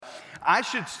I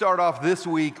should start off this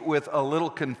week with a little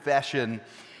confession,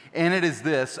 and it is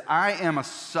this. I am a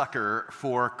sucker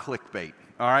for clickbait,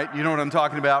 all right? You know what I'm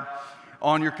talking about?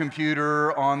 On your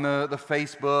computer, on the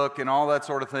Facebook, and all that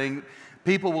sort of thing.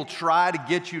 People will try to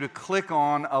get you to click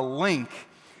on a link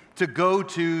to go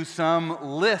to some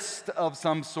list of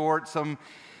some sort, some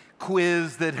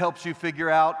quiz that helps you figure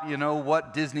out,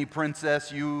 what Disney princess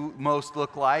you most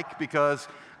look like, because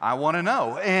I want to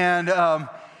know. And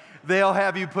they'll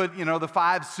have you put, the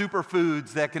 5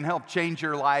 superfoods that can help change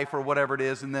your life or whatever it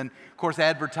is. And then, of course,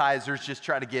 advertisers just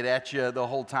try to get at you the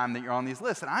whole time that you're on these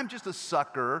lists. And I'm just a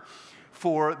sucker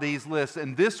for these lists.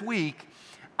 And this week,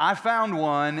 I found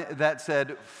one that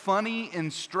said funny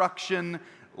instruction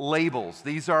labels.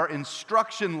 These are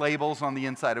instruction labels on the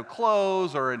inside of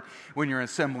clothes or when you're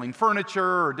assembling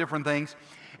furniture or different things.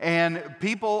 And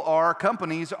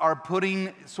companies are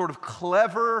putting sort of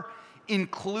clever,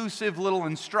 inclusive little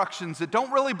instructions that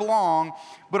don't really belong,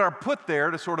 but are put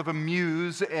there to sort of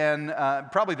amuse and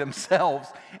probably themselves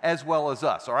as well as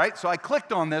us, all right? So I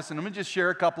clicked on this, and I'm going to just share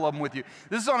a couple of them with you.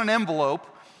 This is on an envelope.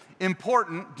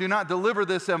 Important, do not deliver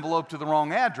this envelope to the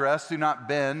wrong address. Do not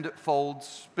bend, fold,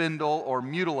 spindle, or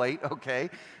mutilate, okay?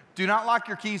 Do not lock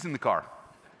your keys in the car.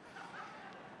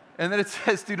 And then it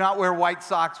says, do not wear white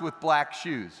socks with black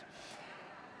shoes.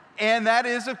 And that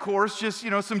is, of course, just,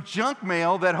 some junk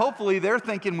mail that hopefully they're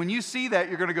thinking when you see that,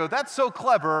 you're going to go, that's so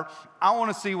clever, I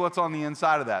want to see what's on the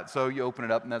inside of that. So you open it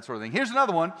up and that sort of thing. Here's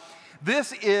another one.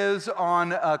 This is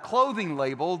on a clothing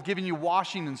label giving you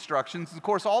washing instructions. Of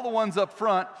course, all the ones up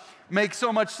front make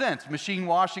so much sense. Machine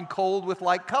washing cold with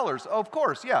light colors. Of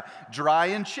course, yeah. Dry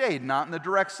in shade, not in the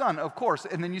direct sun. Of course.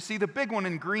 And then you see the big one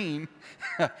in green.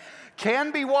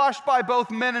 Can be washed by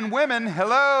both men and women.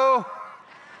 Hello?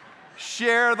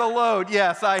 Share the load.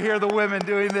 Yes, I hear the women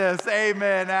doing this.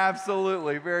 Amen.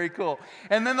 Absolutely. Very cool.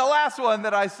 And then the last one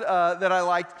that I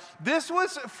liked, this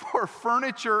was for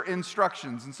furniture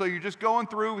instructions. And so you're just going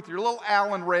through with your little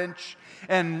Allen wrench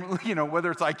and,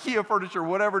 whether it's IKEA furniture,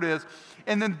 whatever it is.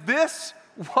 And then this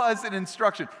was an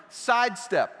instruction.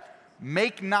 Sidestep.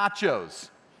 Make nachos.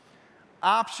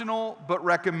 Optional, but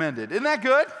recommended. Isn't that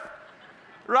good?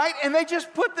 Right? And they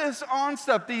just put this on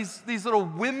stuff, these little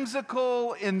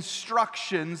whimsical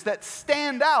instructions that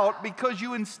stand out because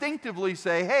you instinctively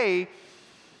say, hey,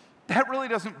 that really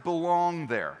doesn't belong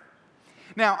there.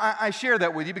 Now, I share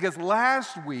that with you because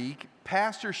last week,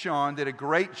 Pastor Sean did a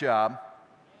great job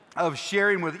of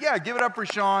sharing with, give it up for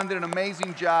Sean, did an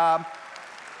amazing job.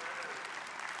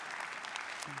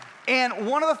 And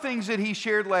one of the things that he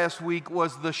shared last week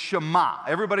was the Shema.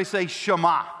 Everybody say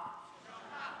Shema.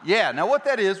 Yeah, now what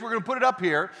that is, we're going to put it up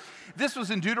here. This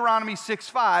was in Deuteronomy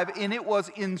 6:5, and it was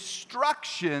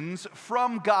instructions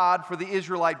from God for the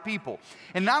Israelite people.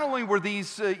 And not only were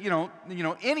these,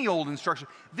 any old instructions,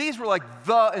 these were like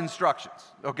the instructions,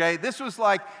 okay? This was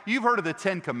like, you've heard of the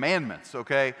 10 Commandments,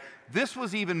 okay? This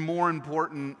was even more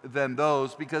important than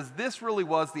those because this really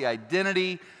was the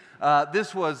identity.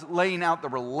 This was laying out the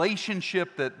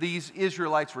relationship that these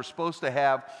Israelites were supposed to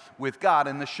have with God.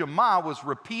 And the Shema was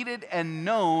repeated and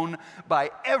known by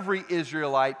every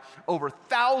Israelite over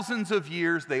thousands of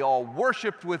years. They all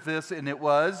worshiped with this, and it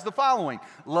was the following.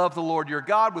 Love the Lord your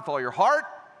God with all your heart.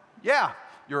 Yeah,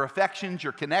 your affections,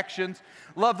 your connections.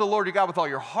 Love the Lord your God with all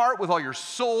your heart, with all your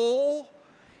soul,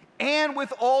 and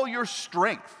with all your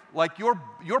strength. Like your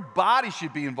body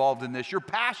should be involved in this. Your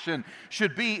passion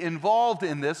should be involved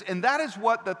in this. And that is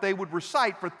that they would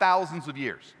recite for thousands of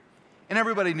years. And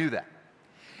everybody knew that.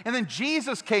 And then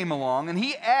Jesus came along and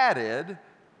he added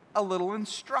a little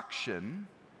instruction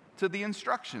to the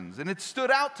instructions. And it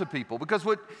stood out to people because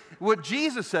what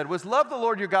Jesus said was, love the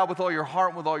Lord your God with all your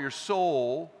heart, with all your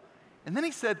soul. And then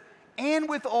he said, and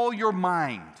with all your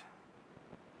mind.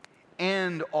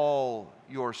 And all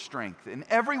your strength. And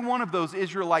every one of those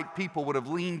Israelite people would have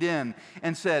leaned in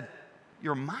and said,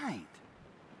 your mind,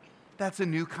 that's a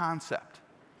new concept.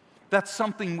 That's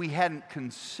something we hadn't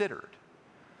considered.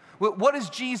 What is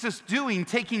Jesus doing,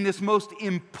 taking this most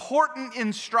important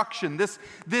instruction, this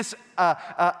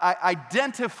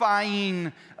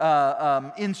identifying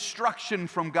instruction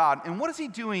from God, and what is he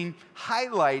doing?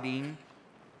 Highlighting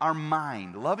our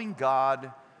mind, loving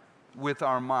God with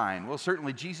our mind. Well,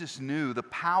 certainly Jesus knew the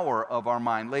power of our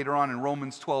mind. Later on in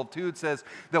Romans 12:2, it says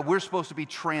that we're supposed to be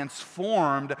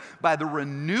transformed by the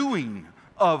renewing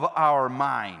of our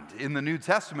mind. In the New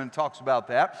Testament, it talks about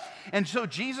that. And so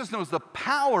Jesus knows the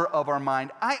power of our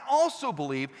mind. I also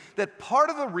believe that part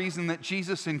of the reason that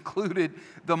Jesus included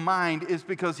the mind is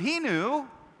because he knew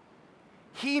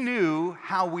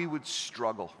how we would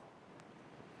struggle.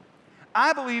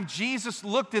 I believe Jesus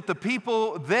looked at the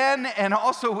people then and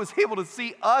also was able to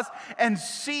see us and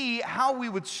see how we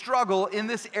would struggle in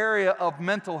this area of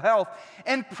mental health,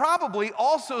 and probably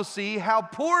also see how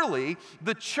poorly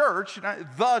the church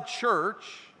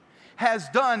has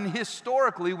done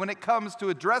historically when it comes to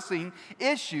addressing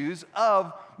issues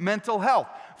of mental health.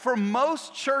 For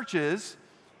most churches,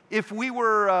 if we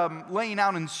were laying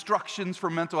out instructions for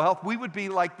mental health, we would be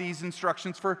like these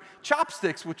instructions for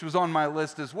chopsticks, which was on my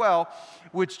list as well,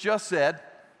 which just said,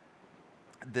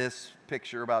 this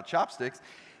picture about chopsticks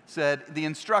said, the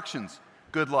instructions,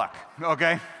 good luck,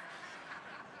 okay?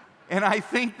 And I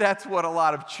think that's what a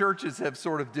lot of churches have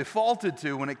sort of defaulted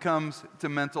to when it comes to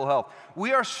mental health.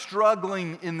 We are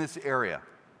struggling in this area.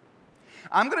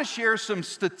 I'm going to share some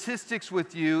statistics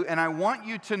with you, and I want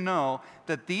you to know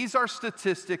that these are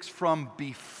statistics from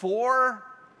before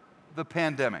the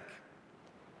pandemic.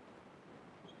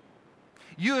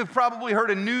 You have probably heard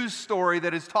a news story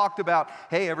that has talked about,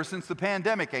 hey, ever since the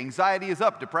pandemic, anxiety is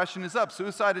up, depression is up,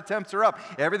 suicide attempts are up,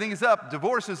 everything is up,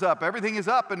 divorce is up, everything is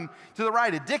up and to the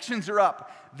right, addictions are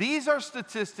up. These are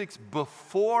statistics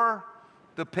before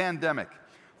the pandemic.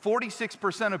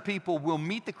 46% of people will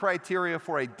meet the criteria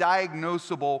for a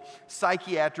diagnosable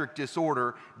psychiatric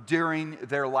disorder during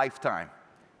their lifetime.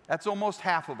 That's almost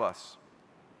half of us.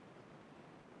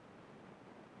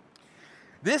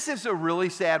 This is a really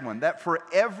sad one, that for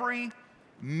every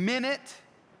minute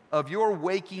of your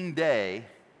waking day,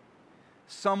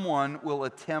 someone will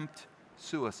attempt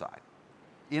suicide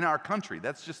in our country.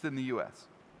 That's just in the U.S.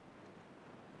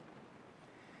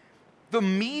 The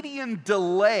median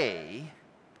delay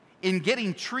in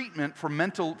getting treatment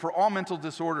for all mental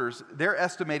disorders, they're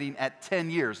estimating at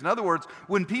 10 years. In other words,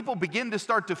 when people begin to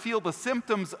start to feel the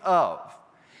symptoms of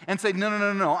and say,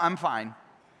 no, I'm fine.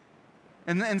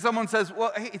 And someone says,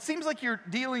 well, hey, it seems like you're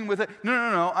dealing with it.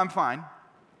 No, I'm fine.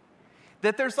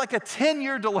 That there's like a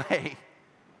 10-year delay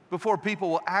before people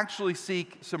will actually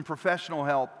seek some professional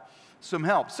help, some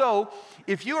help. So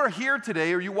if you are here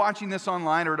today, or you're watching this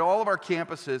online, or at all of our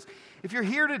campuses, if you're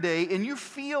here today and you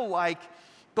feel like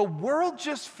the world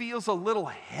just feels a little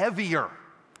heavier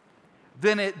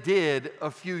than it did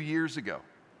a few years ago.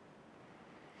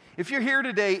 If you're here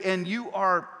today and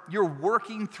you're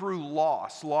working through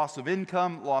loss of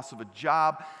income, loss of a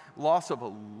job, loss of a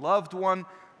loved one,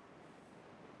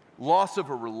 loss of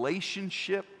a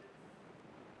relationship.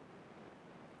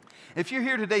 If you're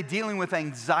here today dealing with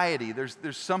anxiety,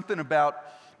 there's something about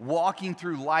walking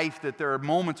through life that there are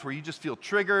moments where you just feel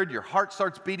triggered, your heart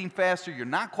starts beating faster, you're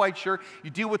not quite sure. You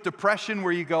deal with depression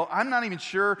where you go, I'm not even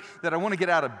sure that I want to get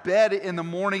out of bed in the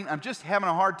morning. I'm just having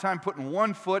a hard time putting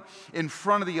one foot in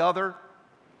front of the other.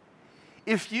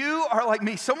 If you are like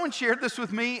me, someone shared this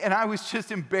with me and I was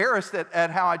just embarrassed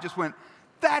at how I just went,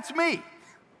 that's me.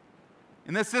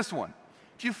 And that's this one.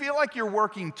 Do you feel like you're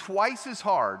working twice as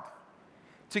hard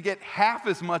to get half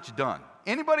as much done?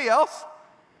 Anybody else?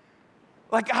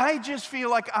 Like, I just feel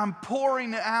like I'm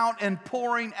pouring out, and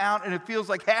it feels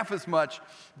like half as much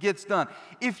gets done.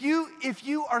 If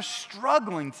you are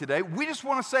struggling today, we just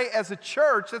want to say as a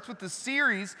church, that's what the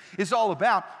series is all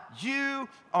about. You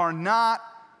are not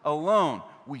alone.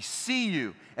 We see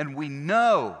you, and we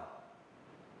know.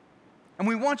 And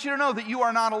we want you to know that you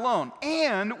are not alone.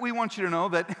 And we want you to know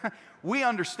that we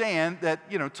understand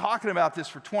that, talking about this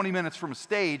for 20 minutes from a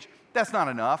stage, that's not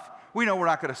enough. We know we're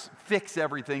not going to fix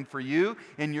everything for you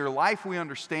in your life. We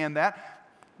understand that.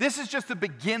 This is just the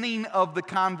beginning of the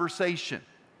conversation.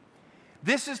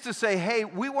 This is to say, hey,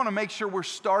 we want to make sure we're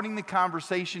starting the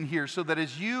conversation here so that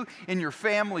as you and your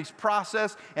families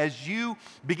process, as you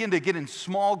begin to get in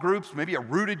small groups, maybe a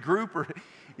rooted group, or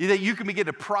that you can begin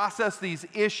to process these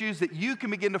issues, that you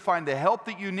can begin to find the help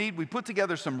that you need. We put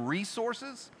together some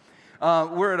resources.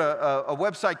 We're at a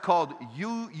website called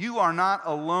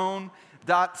youarenot.alone.cc.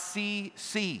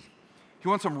 If you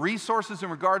want some resources in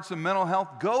regards to mental health,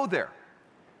 go there.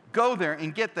 Go there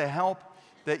and get the help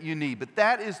that you need. But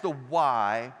that is the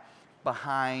why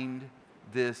behind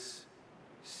this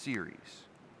series.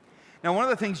 Now, one of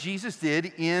the things Jesus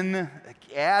did in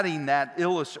adding that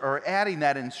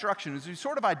instruction is he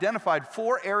sort of identified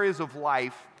 4 areas of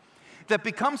life that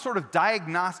become sort of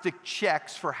diagnostic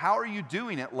checks for how are you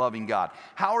doing at loving God?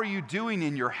 How are you doing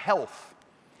in your health?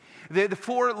 They're the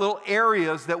 4 little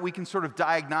areas that we can sort of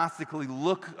diagnostically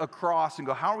look across and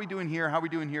go, how are we doing here? How are we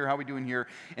doing here? How are we doing here?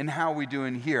 And how are we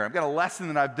doing here? I've got a lesson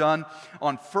that I've done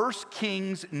on 1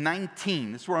 Kings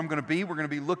 19. This is where I'm going to be. We're going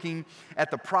to be looking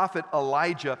at the prophet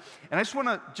Elijah. And I just want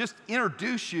to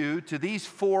introduce you to these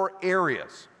 4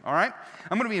 areas, all right?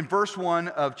 I'm going to be in verse 1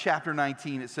 of chapter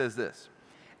 19. It says this: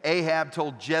 Ahab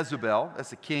told Jezebel, that's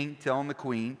the king telling the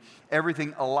queen,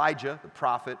 everything Elijah, the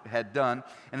prophet, had done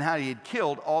and how he had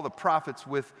killed all the prophets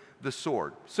with the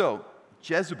sword. So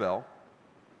Jezebel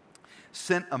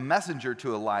sent a messenger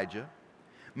to Elijah.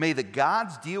 May the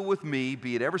gods deal with me,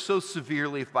 be it ever so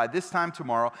severely, if by this time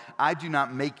tomorrow I do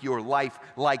not make your life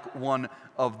like one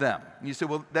of them. And you say,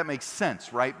 well, that makes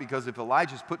sense, right? Because if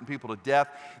Elijah's putting people to death,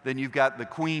 then you've got the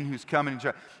queen who's coming.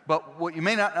 But what you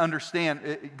may not understand,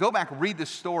 go back and read this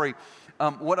story.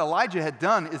 What Elijah had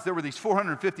done is there were these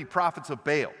 450 prophets of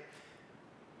Baal.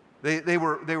 They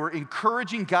were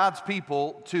encouraging God's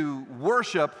people to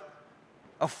worship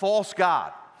a false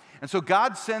god. And so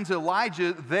God sends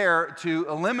Elijah there to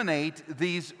eliminate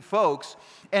these folks.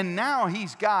 And now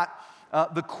he's got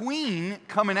the queen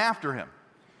coming after him.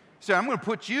 So I'm going to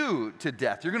put you to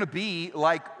death. You're going to be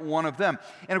like one of them.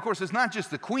 And of course, it's not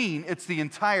just the queen, it's the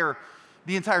entire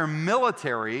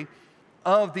military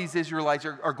of these Israelites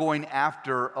are going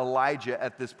after Elijah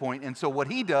at this point. And so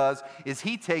what he does is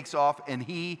he takes off and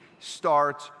he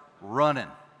starts running.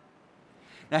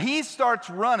 Now, he starts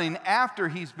running after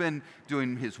he's been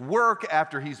doing his work,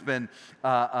 after he's been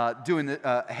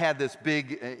had this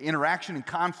big interaction and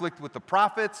conflict with the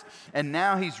prophets, and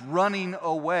now he's running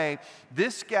away.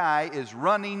 This guy is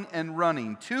running and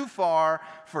running too far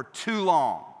for too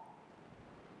long.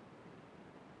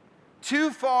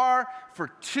 Too far for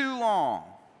too long.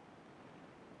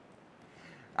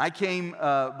 I came,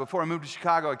 before I moved to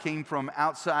Chicago, I came from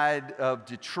outside of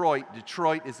Detroit.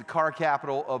 Detroit is the car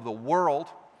capital of the world.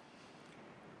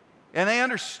 And they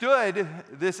understood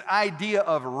this idea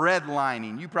of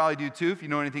redlining. You probably do too if you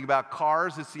know anything about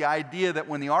cars. It's the idea that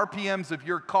when the RPMs of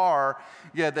your car,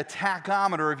 the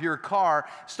tachometer of your car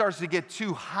starts to get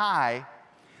too high,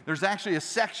 there's actually a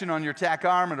section on your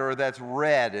tachometer that's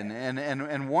red.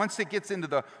 And once it gets into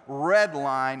the red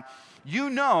line, you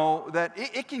know that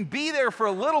it can be there for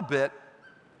a little bit,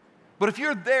 but if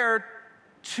you're there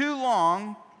too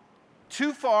long,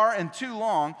 too far and too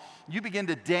long, you begin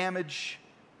to damage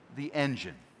the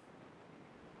engine.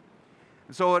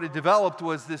 And so what it developed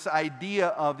was this idea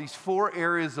of these 4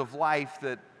 areas of life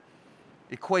that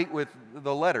equate with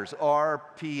the letters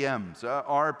RPMs,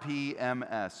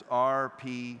 RPMS,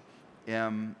 RPMS,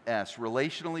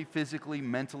 relationally, physically,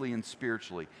 mentally, and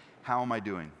spiritually. How am I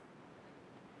doing?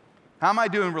 How am I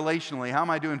doing relationally? How am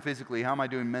I doing physically? How am I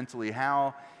doing mentally?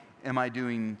 How am I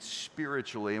doing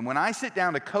spiritually? And when I sit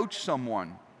down to coach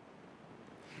someone,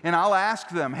 and I'll ask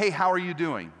them, hey, how are you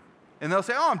doing? And they'll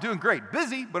say, oh, I'm doing great.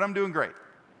 Busy, but I'm doing great.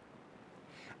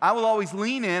 I will always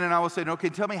lean in and I will say, okay,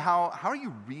 tell me how are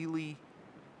you really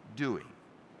doing?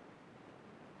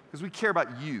 Because we care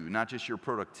about you, not just your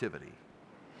productivity.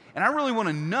 And I really want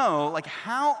to know, like,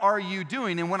 how are you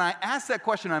doing? And when I ask that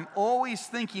question, I'm always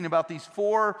thinking about these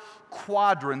 4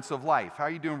 quadrants of life. How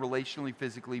are you doing relationally,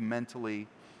 physically, mentally,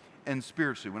 and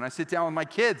spiritually? When I sit down with my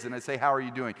kids and I say, how are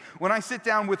you doing? When I sit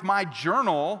down with my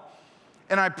journal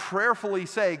and I prayerfully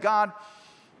say, God,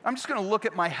 I'm just going to look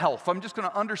at my health. I'm just going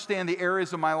to understand the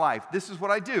areas of my life. This is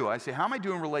what I do. I say, how am I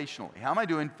doing relationally? How am I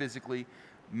doing physically,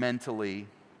 mentally,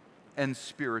 and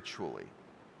spiritually?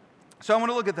 So I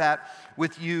want to look at that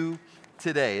with you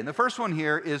today. And the first one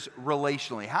here is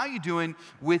relationally. How are you doing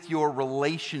with your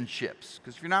relationships?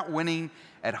 Because if you're not winning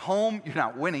at home, you're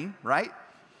not winning, right?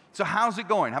 So how's it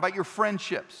going? How about your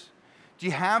friendships? Do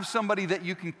you have somebody that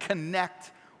you can connect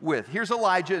with? Here's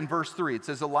Elijah in verse 3. It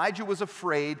says, Elijah was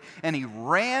afraid and he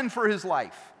ran for his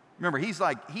life. Remember, he's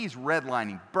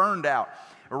redlining, burned out.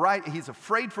 Right? He's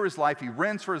afraid for his life. He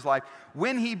runs for his life.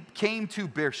 When he came to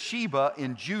Beersheba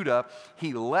in Judah,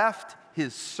 he left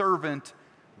his servant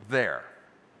there.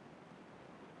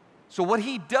 So what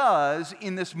he does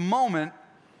in this moment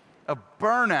of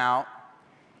burnout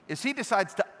is he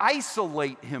decides to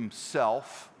isolate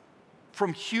himself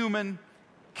from human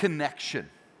connection.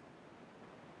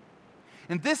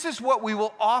 And this is what we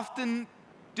will often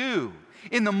do.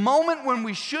 In the moment when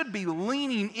we should be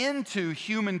leaning into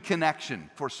human connection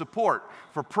for support,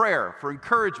 for prayer, for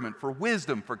encouragement, for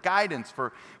wisdom, for guidance,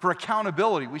 for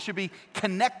accountability, we should be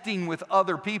connecting with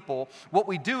other people. What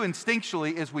we do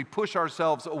instinctually is we push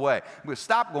ourselves away. I'm going to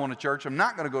stop going to church. I'm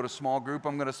not going to go to small group.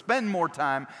 I'm going to spend more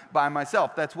time by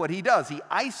myself. That's what he does. He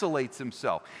isolates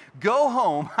himself. Go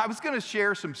home. I was going to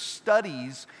share some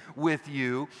studies with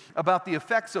you about the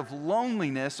effects of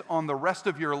loneliness on the rest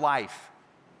of your life.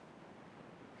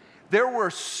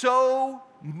 There's so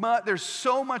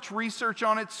much research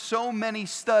on it, so many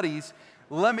studies.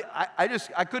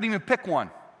 I couldn't even pick one.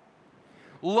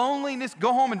 Loneliness,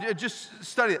 go home and just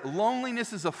study it.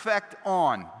 Loneliness's effect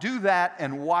on. Do that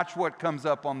and watch what comes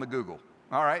up on the Google,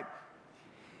 all right?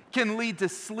 can lead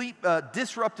to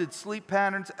disrupted sleep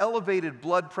patterns, elevated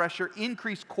blood pressure,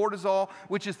 increased cortisol,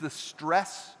 which is the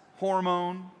stress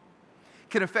hormone,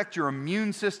 can affect your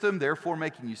immune system, therefore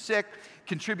making you sick,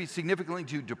 contribute significantly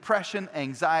to depression,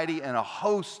 anxiety, and a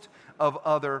host of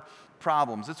other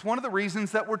problems. It's one of the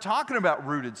reasons that we're talking about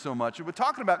Rooted so much, and we're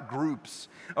talking about groups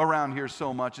around here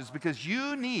so much, is because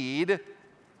you need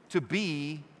to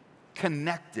be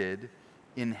connected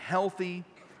in healthy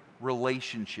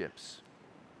relationships.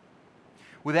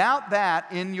 Without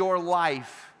that in your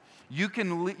life, you can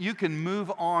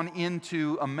move on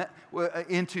into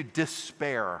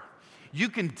despair. You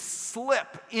can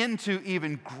slip into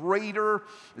even greater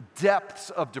depths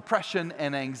of depression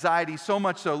and anxiety, so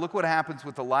much so, look what happens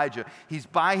with Elijah. He's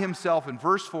by himself. In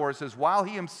verse 4, it says, while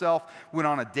he himself went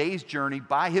on a day's journey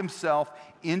by himself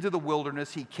into the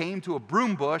wilderness, he came to a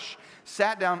broom bush,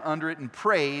 sat down under it, and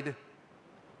prayed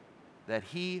that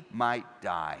he might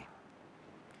die.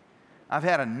 I've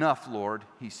had enough, Lord,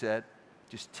 he said.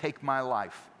 Just take my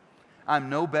life. I'm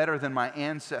no better than my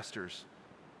ancestors.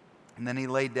 And then he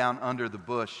laid down under the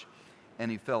bush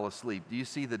and he fell asleep. Do you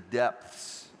see the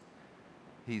depths?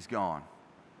 He's gone.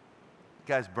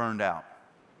 The guy's burned out.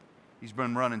 He's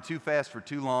been running too fast for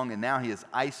too long, and now he is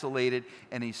isolated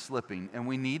and he's slipping. And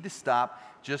we need to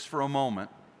stop just for a moment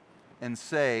and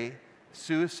say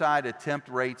suicide attempt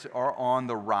rates are on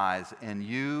the rise. And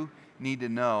you need to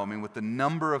know, with the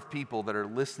number of people that are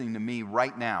listening to me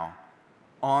right now,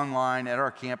 online, at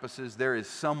our campuses, there is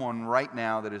someone right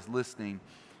now that is listening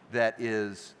that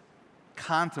is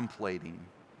contemplating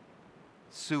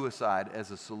suicide as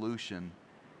a solution.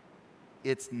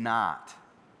 It's not.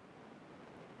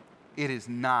 It is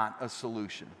not a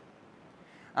solution.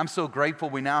 I'm so grateful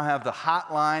we now have the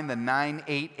hotline, the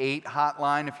 988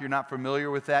 hotline. If you're not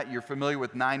familiar with that, you're familiar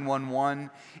with 911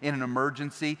 in an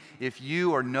emergency. If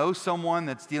you or know someone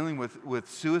that's dealing with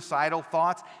suicidal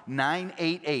thoughts,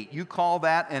 988. You call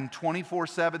that, and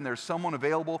 24/7 there's someone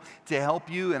available to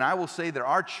help you. And I will say that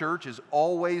our church is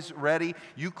always ready.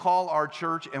 You call our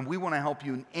church and we want to help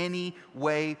you in any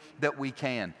way that we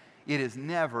can. It is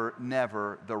never,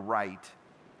 never the right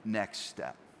next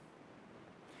step.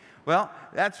 Well,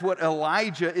 that's what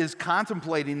Elijah is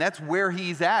contemplating. That's where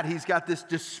he's at. He's got this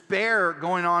despair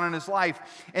going on in his life.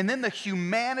 And then the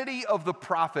humanity of the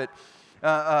prophet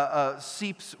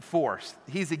seeps forth.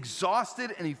 He's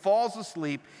exhausted and he falls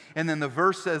asleep. And then the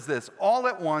verse says this: all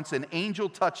at once an angel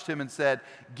touched him and said,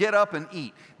 get up and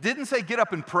eat. Didn't say get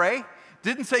up and pray.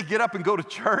 Didn't say get up and go to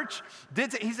church.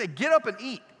 He said get up and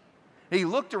eat. He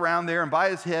looked around there, and by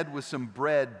his head was some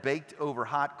bread baked over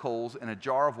hot coals and a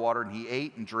jar of water, and he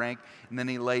ate and drank, and then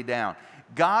he lay down.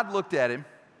 God looked at him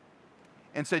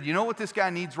and said, you know what this guy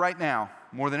needs right now,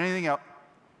 more than anything else?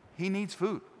 He needs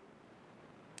food.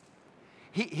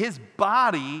 His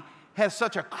body has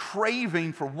such a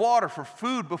craving for water, for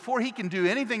food, before he can do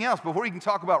anything else, before he can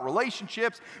talk about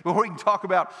relationships, before he can talk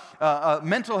about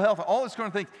mental health, all this kind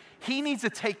of things. He needs to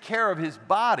take care of his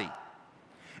body.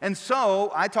 And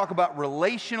so I talk about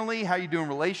relationally, how are you doing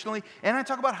relationally, and I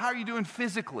talk about how are you doing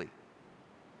physically.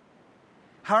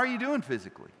 How are you doing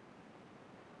physically?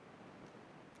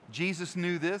 Jesus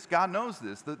knew this. God knows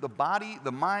this. The body,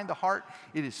 the mind, the heart,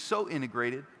 it is so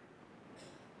integrated.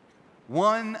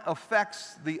 One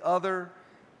affects the other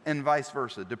and vice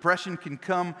versa. Depression can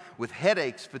come with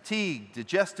headaches, fatigue,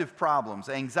 digestive problems.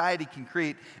 Anxiety can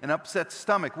create an upset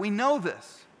stomach. We know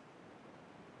this.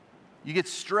 You get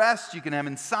stressed, you can have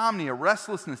insomnia,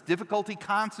 restlessness, difficulty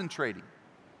concentrating.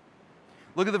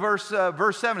 Look at the verse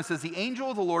 7. It says, the angel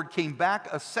of the Lord came back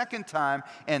a second time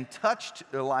and touched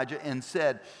Elijah and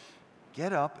said,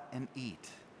 get up and eat,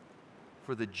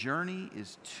 for the journey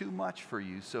is too much for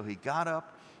you. So he got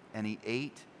up and he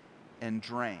ate and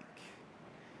drank.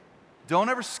 Don't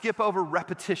ever skip over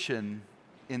repetition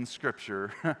in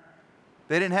Scripture.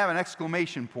 They didn't have an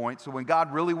exclamation point, so when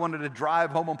God really wanted to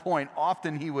drive home a point,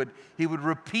 often he would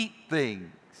repeat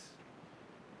things.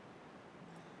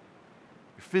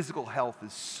 Your physical health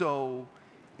is so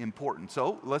important.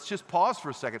 So let's just pause for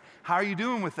a second. How are you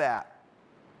doing with that?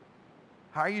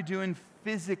 How are you doing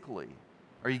physically?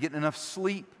 Are you getting enough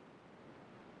sleep?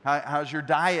 How's your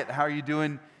diet? How are you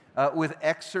doing with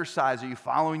exercise? Are you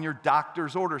following your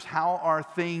doctor's orders? How are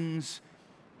things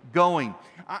going?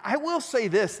 I will say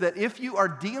this, that if you are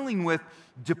dealing with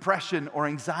depression or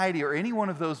anxiety or any one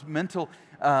of those mental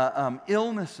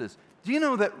illnesses, do you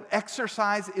know that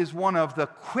exercise is one of the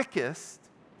quickest,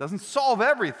 doesn't solve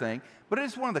everything, but it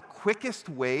is one of the quickest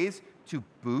ways to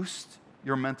boost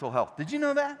your mental health. Did you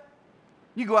know that?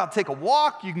 You go out and take a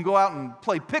walk, you can go out and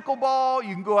play pickleball,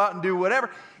 you can go out and do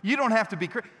whatever. You don't have to be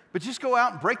crazy, but just go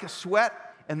out and break a sweat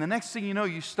And the next thing you know,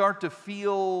 you start to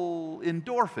feel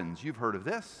endorphins. You've heard of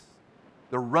this.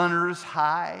 The runner's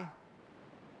high.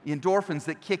 The endorphins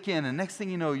that kick in. And next thing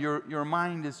you know, your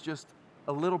mind is just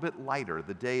a little bit lighter.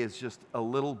 The day is just a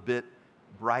little bit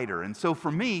brighter. And so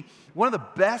for me, one of the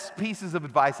best pieces of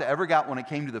advice I ever got when it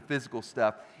came to the physical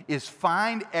stuff is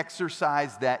find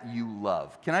exercise that you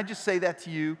love. Can I just say that to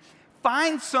you?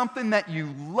 Find something that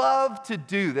you love to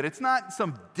do, that it's not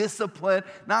some discipline,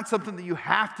 not something that you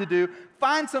have to do.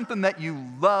 Find something that you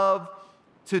love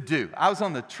to do. I was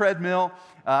on the treadmill.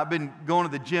 I've been going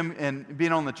to the gym and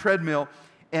being on the treadmill,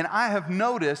 and I have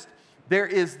noticed there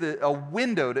is a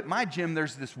windowed, at my gym,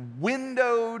 there's this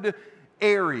windowed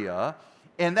area,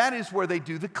 and that is where they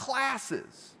do the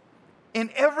classes. And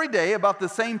every day, about the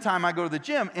same time I go to the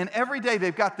gym, and every day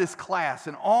they've got this class,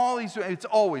 and it's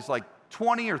always like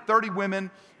 20 or 30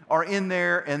 women are in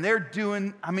there, and they're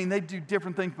doing, they do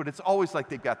different things, but it's always like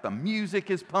they've got the music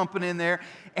is pumping in there,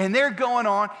 and they're going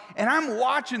on, and I'm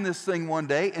watching this thing one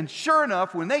day, and sure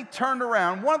enough, when they turned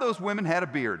around, one of those women had a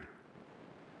beard.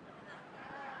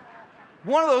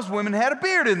 One of those women had a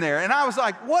beard in there, and I was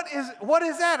like, what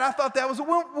is that? I thought that was a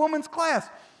woman's class.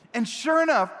 And sure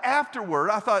enough, afterward,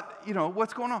 I thought,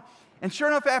 what's going on? And sure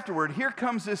enough, afterward, here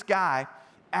comes this guy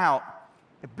out,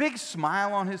 a big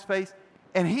smile on his face,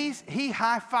 and he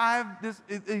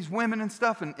high-fived these women and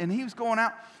stuff, and he was going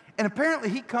out, and apparently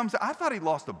he comes, I thought he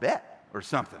lost a bet or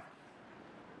something.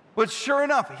 But sure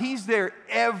enough, he's there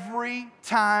every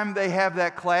time they have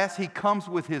that class. He comes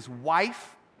with his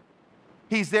wife.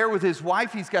 He's there with his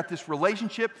wife. He's got this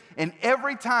relationship. And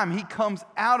every time he comes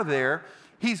out of there,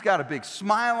 he's got a big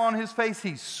smile on his face.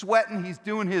 He's sweating. He's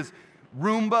doing his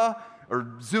Roomba or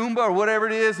Zumba or whatever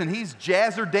it is. And he's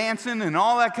jazzer dancing and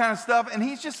all that kind of stuff. And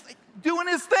he's just doing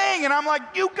his thing. And I'm like,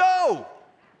 you go.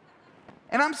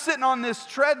 And I'm sitting on this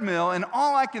treadmill. And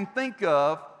all I can think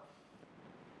of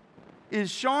is,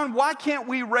 Sean, why can't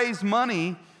we raise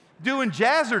money doing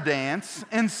jazzer dance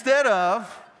instead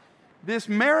of this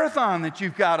marathon that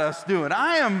you've got us doing?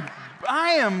 I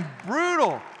am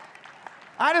brutal.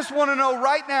 I just want to know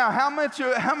right now how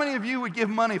many of you would give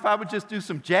money if I would just do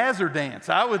some jazzer dance?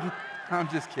 I'm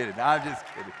just kidding.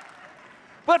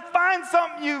 But find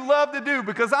something you love to do,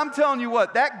 because I'm telling you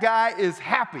what, that guy is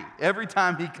happy every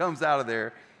time he comes out of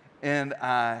there, and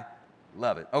I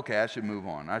love it. Okay, I should move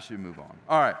on.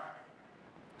 All right.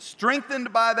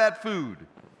 Strengthened by that food,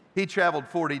 he traveled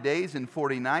 40 days and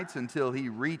 40 nights until he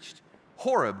reached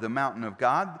Horeb, the mountain of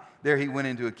God. There he went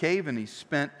into a cave and he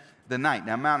spent the night.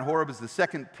 Now, Mount Horeb is the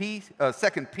second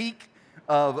peak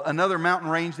of another mountain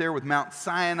range there with Mount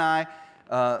Sinai.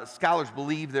 Scholars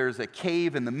believe there's a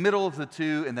cave in the middle of the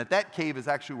two, and that cave is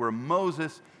actually where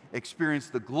Moses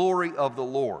experienced the glory of the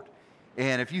Lord.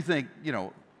 And if you think,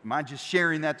 am I just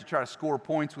sharing that to try to score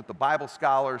points with the Bible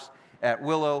scholars at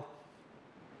Willow?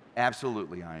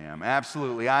 Absolutely I am.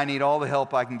 Absolutely. I need all the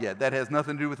help I can get. That has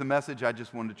nothing to do with the message. I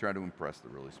just wanted to try to impress the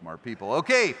really smart people.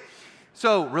 Okay,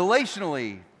 so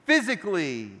relationally,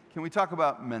 physically, can we talk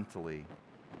about mentally?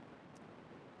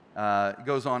 It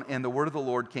goes on, and the word of the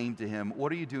Lord came to him.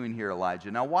 What are you doing here,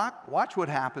 Elijah? Now watch what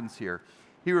happens here.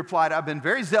 He replied, I've been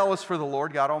very zealous for the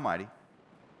Lord God Almighty.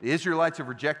 The Israelites have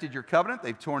rejected your covenant.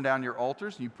 They've torn down your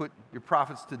altars, and you put your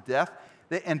prophets to death,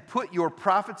 and put your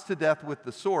prophets to death with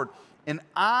the sword. And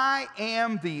I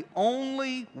am the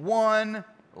only one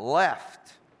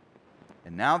left.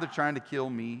 And now they're trying to kill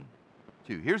me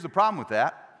too. Here's the problem with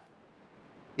that.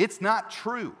 It's not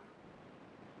true.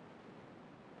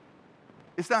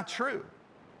 It's not true.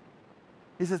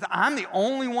 He says, I'm the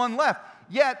only one left.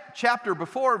 Yet, chapter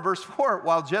before, verse 4,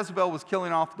 while Jezebel was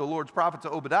killing off the Lord's prophets,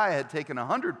 Obadiah had taken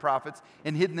 100 prophets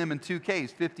and hidden them in 2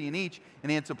 caves, 50 in each, and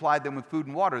he had supplied them with food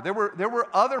and water. There were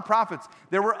other prophets.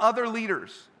 There were other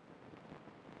leaders.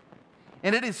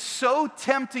 And it is so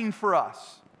tempting for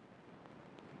us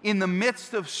in the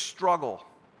midst of struggle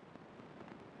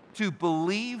to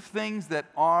believe things that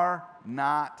are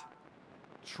not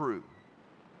true.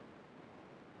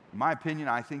 In my opinion,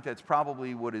 I think that's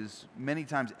probably what is many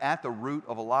times at the root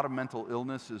of a lot of mental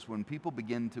illness, is when people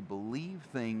begin to believe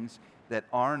things that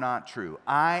are not true.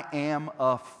 I am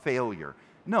a failure.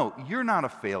 No, you're not a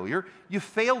failure. You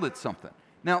failed at something.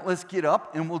 Now let's get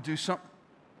up and we'll do something.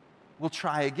 We'll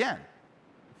try again.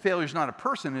 Failure's not a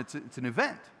person, it's an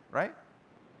event, right?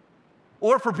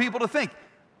 Or for people to think,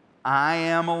 I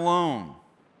am alone.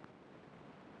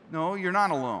 No, you're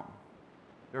not alone.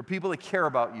 There are people that care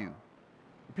about you.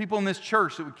 There are people in this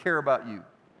church that would care about you.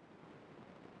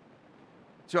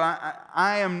 So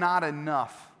I am not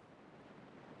enough.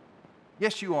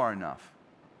 Yes, you are enough.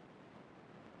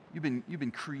 You've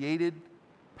been created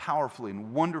powerfully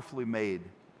and wonderfully made.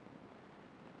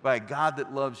 by a God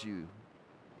that loves you.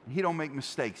 He don't make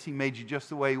mistakes. He made you just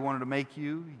the way He wanted to make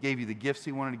you. He gave you the gifts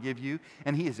He wanted to give you.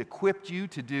 And He has equipped you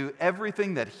to do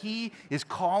everything that He is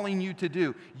calling you to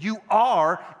do. You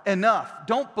are enough.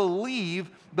 Don't believe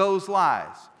those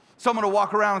lies. Someone will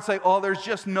walk around and say, oh, there's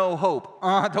just no hope.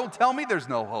 Don't tell me there's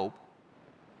no hope.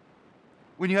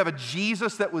 When you have a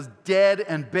Jesus that was dead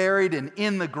and buried and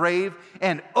in the grave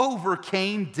and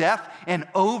overcame death and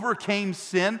overcame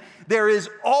sin, there is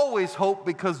always hope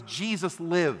because Jesus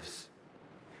lives.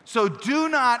 So do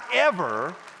not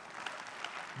ever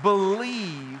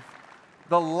believe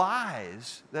the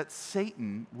lies that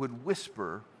Satan would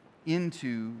whisper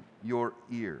into your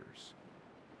ears.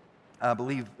 I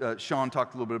believe Sean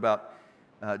talked a little bit about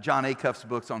John Acuff's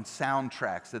books on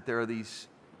soundtracks, that there are these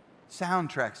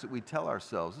soundtracks that we tell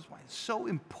ourselves. That's why it's so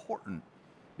important,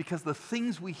 because the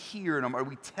things we hear and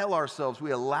we tell ourselves,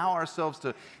 we allow ourselves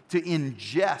to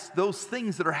ingest those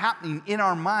things that are happening in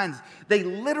our minds. They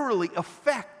literally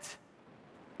affect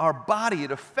our body.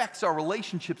 It affects our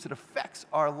relationships. It affects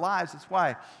our lives. That's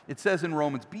why it says in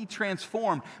Romans, be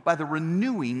transformed by the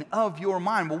renewing of your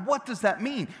mind. Well, what does that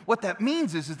mean? What that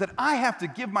means is that I have to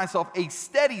give myself a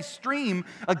steady stream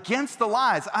against the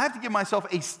lies. I have to give myself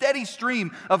a steady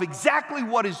stream of exactly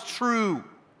what is true.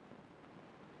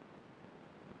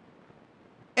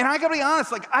 And I gotta be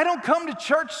honest, I don't come to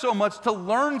church so much to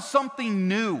learn something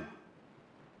new.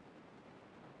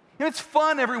 It's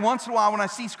fun every once in a while when I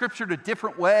see Scripture in a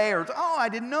different way, or, oh, I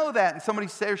didn't know that, and somebody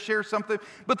shares something.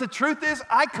 But the truth is,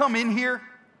 I come in here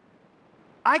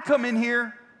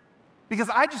because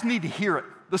I just need to hear it,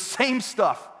 the same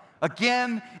stuff,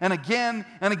 again and again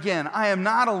and again. I am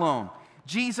not alone.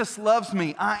 Jesus loves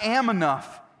me. I am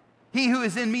enough. He who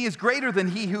is in me is greater than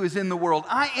he who is in the world.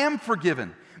 I am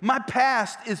forgiven. My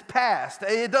past is past.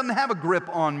 It doesn't have a grip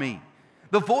on me.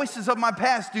 The voices of my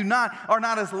past are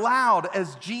not as loud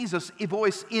as Jesus'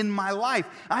 voice in my life.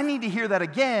 I need to hear that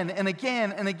again and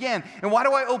again and again. And why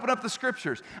do I open up the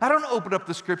Scriptures? I don't open up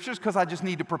the Scriptures because I just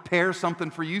need to prepare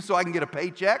something for you so I can get a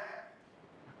paycheck.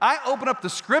 I open up the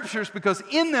Scriptures because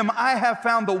in them I have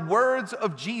found the words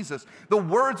of Jesus, the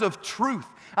words of truth.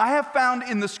 I have found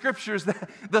in the Scriptures the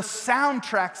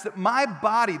soundtracks that my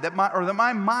body, that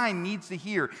my mind needs to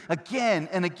hear again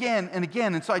and again and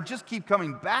again. And so I just keep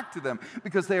coming back to them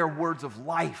because they are words of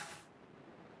life.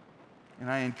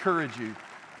 And I encourage you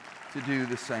to do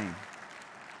the same.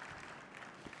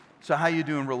 So how are you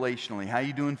doing relationally? How are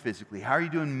you doing physically? How are you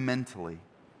doing mentally?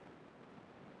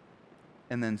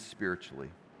 And then spiritually.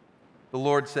 The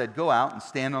Lord said, go out and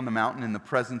stand on the mountain in the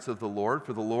presence of the Lord,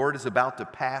 for the Lord is about to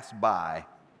pass by.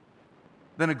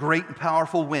 Then a great and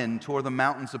powerful wind tore the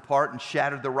mountains apart and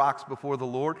shattered the rocks before the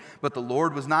Lord, but the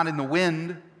Lord was not in the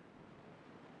wind.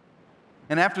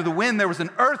 And after the wind, there was an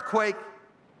earthquake.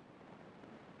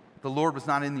 The Lord was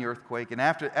not in the earthquake. And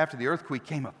after the earthquake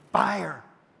came a fire,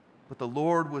 but the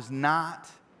Lord was not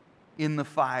in the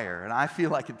fire. And I feel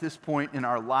like at this point in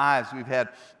our lives, we've had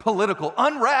political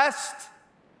unrest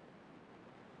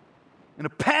and a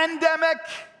pandemic,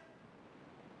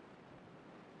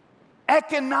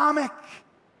 economic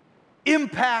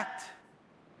impact.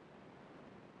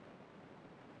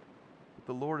 But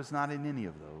the Lord is not in any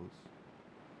of those.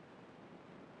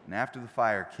 And after the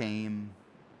fire came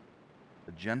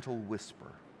a gentle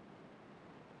whisper.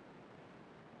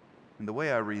 And the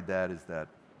way I read that is that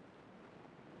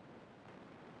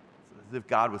it's as if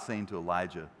God was saying to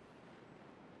Elijah,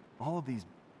 all of these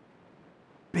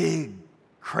big,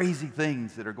 crazy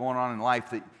things that are going on in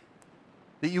life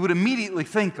that you would immediately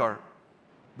think are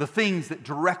the things that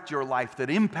direct your life, that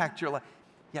impact your life.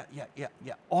 Yeah.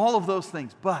 All of those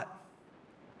things. But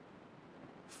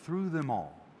through them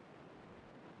all,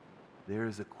 there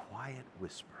is a quiet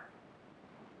whisper.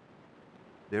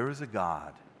 There is a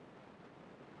God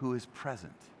who is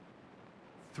present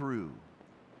through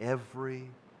every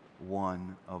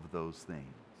one of those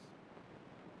things.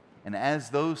 And as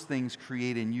those things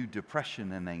create in you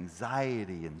depression and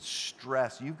anxiety and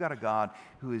stress, you've got a God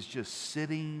who is just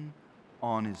sitting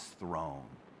on his throne.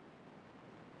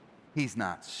 He's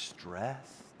not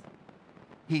stressed.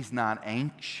 He's not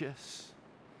anxious.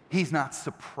 He's not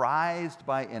surprised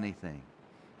by anything.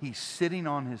 He's sitting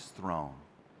on his throne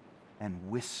and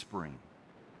whispering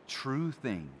true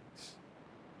things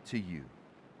to you.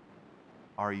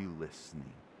 Are you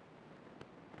listening?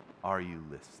 Are you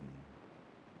listening?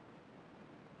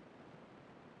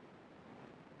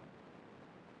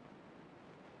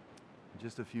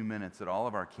 Just a few minutes at all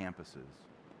of our campuses,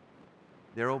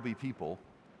 there will be people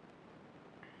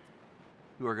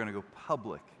who are going to go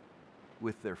public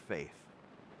with their faith.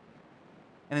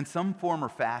 And in some form or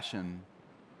fashion,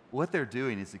 what they're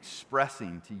doing is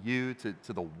expressing to you,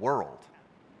 to the world,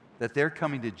 that they're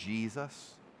coming to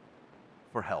Jesus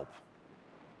for help.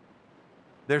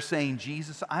 They're saying,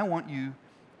 Jesus, I want you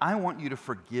to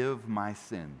forgive my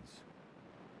sins.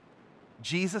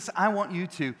 Jesus, I want you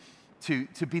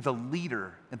to be the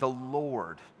leader and the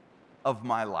Lord of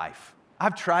my life.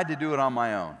 I've tried to do it on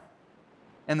my own.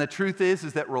 And the truth is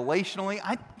that relationally,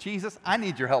 Jesus, I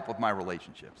need your help with my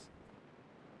relationships.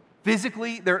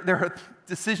 Physically, there are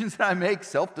decisions that I make,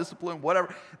 self-discipline,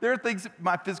 whatever. There are things in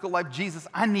my physical life. Jesus,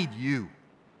 I need you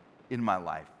in my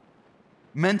life.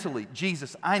 Mentally,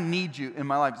 Jesus, I need you in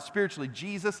my life. Spiritually,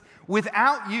 Jesus,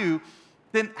 without you,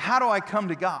 then how do I come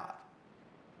to God?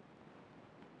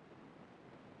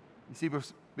 You see,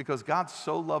 because God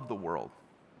so loved the world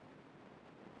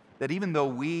that even though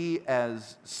we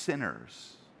as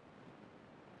sinners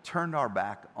turned our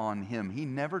back on him, he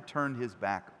never turned his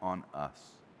back on us.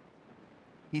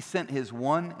 He sent his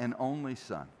one and only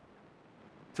Son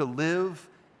to live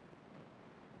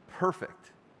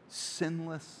perfect,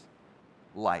 sinless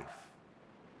life,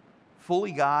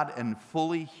 fully God and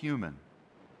fully human.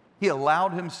 He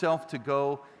allowed himself to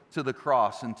go to the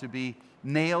cross and to be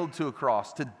nailed to a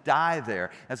cross, to die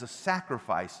there as a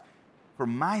sacrifice for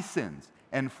my sins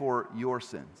and for your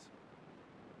sins.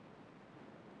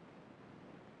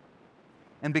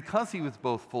 And because he was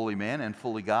both fully man and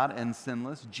fully God and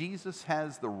sinless, Jesus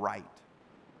has the right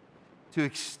to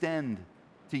extend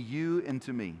to you and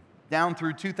to me, down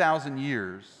through 2,000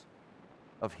 years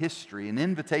of history, an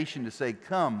invitation to say,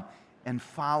 come and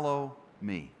follow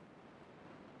me.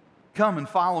 Come and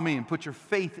follow me and put your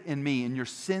faith in me, and your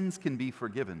sins can be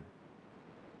forgiven.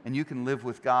 And you can live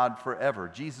with God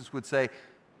forever. Jesus would say,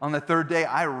 on the third day,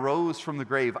 I rose from the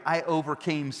grave. I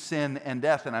overcame sin and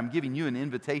death, and I'm giving you an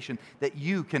invitation that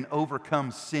you can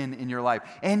overcome sin in your life,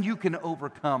 and you can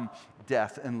overcome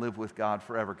death and live with God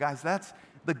forever. Guys, that's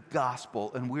the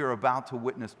gospel, and we are about to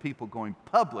witness people going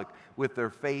public with their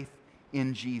faith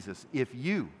in Jesus. If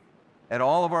you, at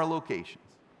all of our locations,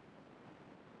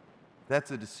 that's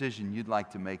a decision you'd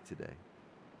like to make today,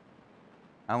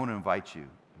 I want to invite you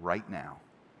right now.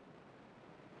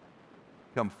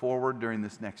 Come forward during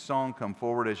this next song. Come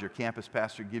forward as your campus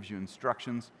pastor gives you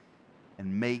instructions,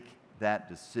 and make that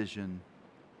decision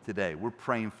today. We're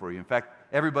praying for you. In fact,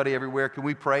 everybody everywhere, can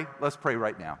we pray? Let's pray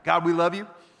right now. God, we love you.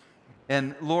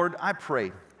 And Lord, I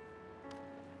pray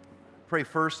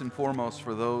first and foremost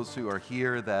for those who are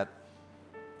here that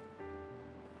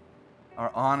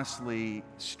are honestly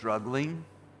struggling.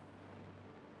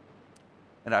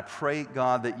 And I pray,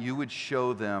 God, that you would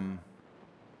show them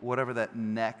whatever that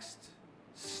next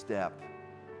step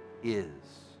is.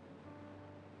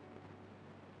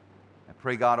 I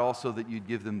pray, God, also that you'd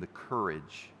give them the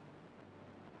courage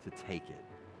to take it.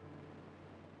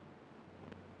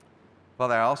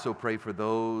 Father, I also pray for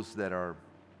those that are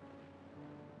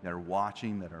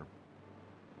watching, that are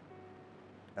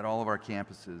at all of our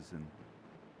campuses. And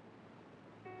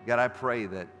God, I pray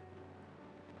that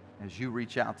as you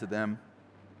reach out to them,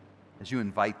 as you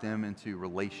invite them into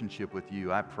relationship with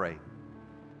you, I pray,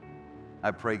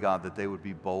 God, that they would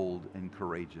be bold and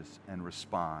courageous and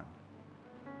respond.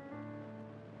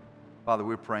 Father,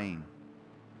 we're praying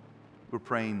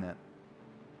that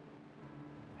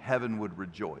heaven would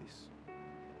rejoice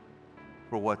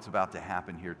for what's about to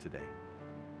happen here today.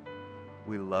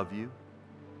 We love you,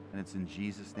 and it's in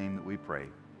Jesus' name that we pray.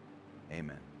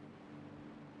 Amen.